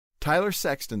Tyler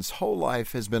Sexton's whole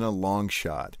life has been a long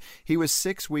shot. He was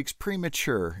 6 weeks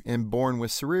premature and born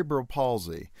with cerebral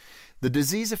palsy. The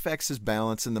disease affects his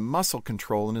balance and the muscle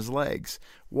control in his legs.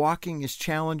 Walking is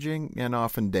challenging and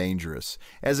often dangerous.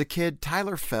 As a kid,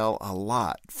 Tyler fell a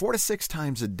lot, 4 to 6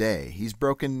 times a day. He's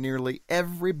broken nearly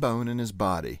every bone in his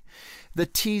body. The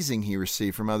teasing he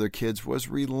received from other kids was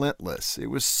relentless. It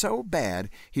was so bad,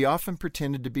 he often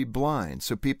pretended to be blind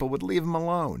so people would leave him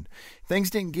alone. Things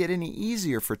didn't get any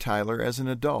easier for Tyler as an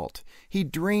adult. He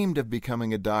dreamed of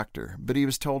becoming a doctor, but he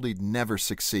was told he'd never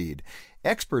succeed.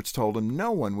 Experts told him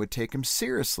no one would take him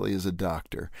seriously as a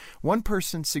doctor. One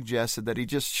person suggested that he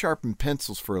just sharpen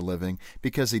pencils for a living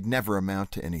because he'd never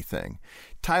amount to anything.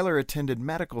 Tyler attended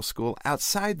medical school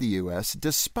outside the U.S.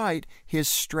 despite his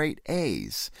straight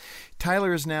A's.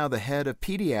 Tyler is now the head of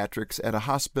pediatrics at a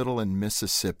hospital in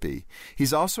Mississippi.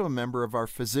 He's also a member of our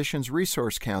Physicians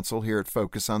Resource Council here at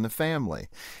Focus on the Family.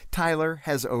 Tyler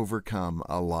has overcome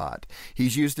a lot.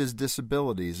 He's used his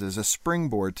disabilities as a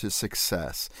springboard to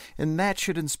success, and that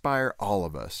should inspire all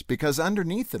of us, because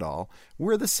underneath it all,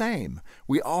 we're the same.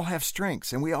 We all have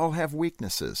strengths and we all have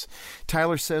weaknesses.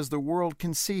 Tyler says the world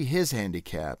can see his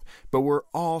handicap, but we're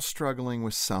all struggling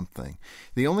with something.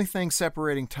 The only thing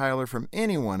separating Tyler from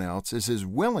anyone else is his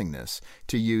willingness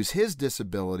to use his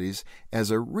disabilities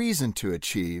as a reason to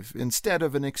achieve instead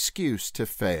of an excuse to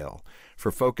fail.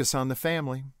 For Focus on the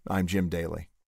Family, I'm Jim Daly.